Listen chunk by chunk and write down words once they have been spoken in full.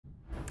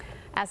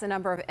As the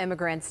number of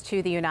immigrants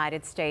to the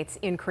United States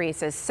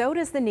increases, so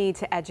does the need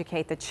to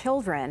educate the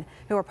children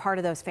who are part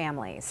of those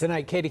families.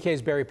 Tonight,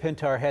 KDKA's Barry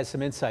Pintar has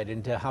some insight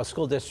into how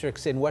school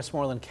districts in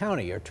Westmoreland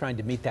County are trying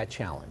to meet that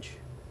challenge.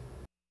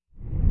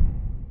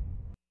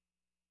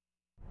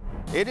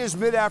 It is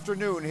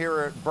mid-afternoon here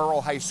at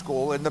Burrell High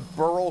School in the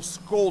Burrell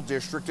School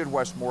District in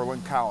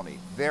Westmoreland County.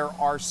 There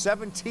are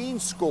 17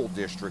 school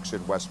districts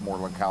in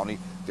Westmoreland County.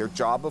 Their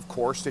job, of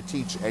course, to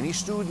teach any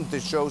student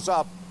that shows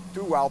up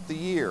throughout the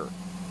year.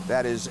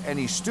 That is,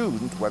 any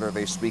student, whether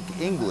they speak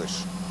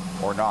English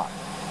or not.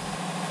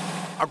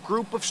 A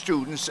group of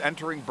students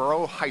entering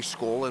Burrell High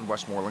School in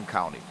Westmoreland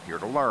County, here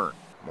to learn.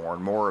 More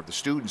and more of the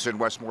students in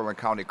Westmoreland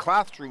County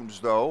classrooms,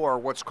 though, are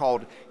what's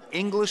called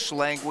English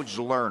language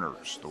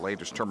learners, the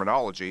latest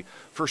terminology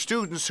for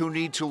students who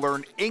need to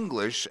learn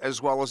English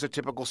as well as the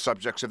typical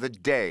subjects of the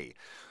day.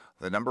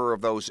 The number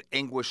of those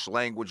English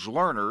language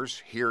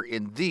learners here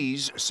in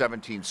these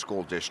 17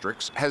 school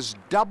districts has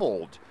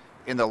doubled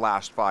in the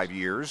last 5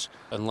 years.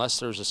 Unless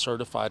there's a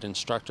certified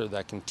instructor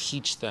that can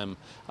teach them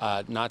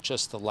not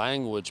just the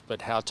language,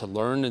 but how to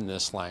learn in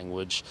this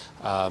language,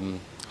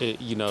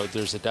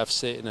 there's a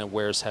deficit and it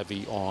wears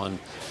heavy on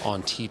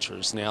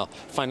teachers. Now,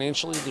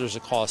 financially, there's a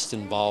cost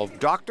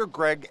involved. Dr.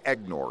 Greg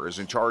Egnor is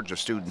in charge of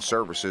student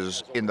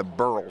services in the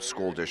Burrell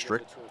School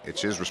District.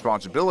 It's his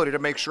responsibility to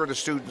make sure the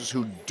students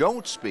who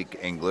don't speak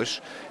English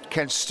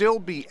can still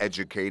be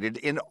educated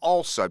in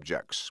all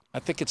subjects. I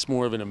think it's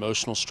more of an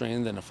emotional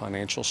strain than a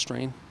financial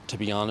strain, to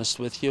be honest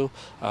with you.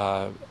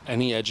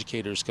 Any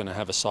educator is going to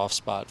have a soft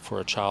spot for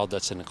a child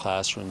that's in a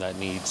classroom that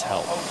needs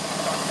help.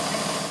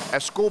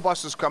 As school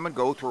buses come and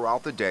go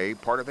throughout the day,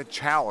 part of the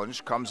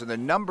challenge comes in the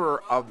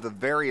number of the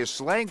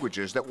various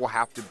languages that will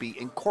have to be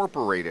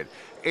incorporated.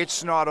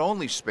 It's not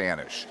only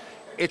Spanish.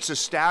 It's a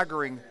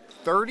staggering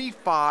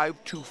 35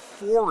 to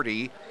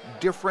 40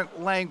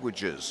 different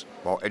languages.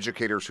 While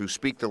educators who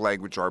speak the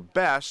language are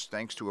best,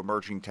 thanks to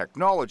emerging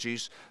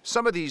technologies,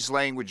 some of these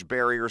language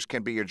barriers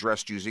can be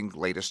addressed using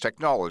latest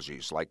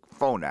technologies like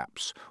phone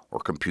apps or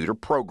computer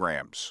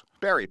programs.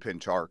 Barry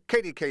Pintar,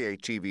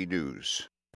 KDKA-TV News.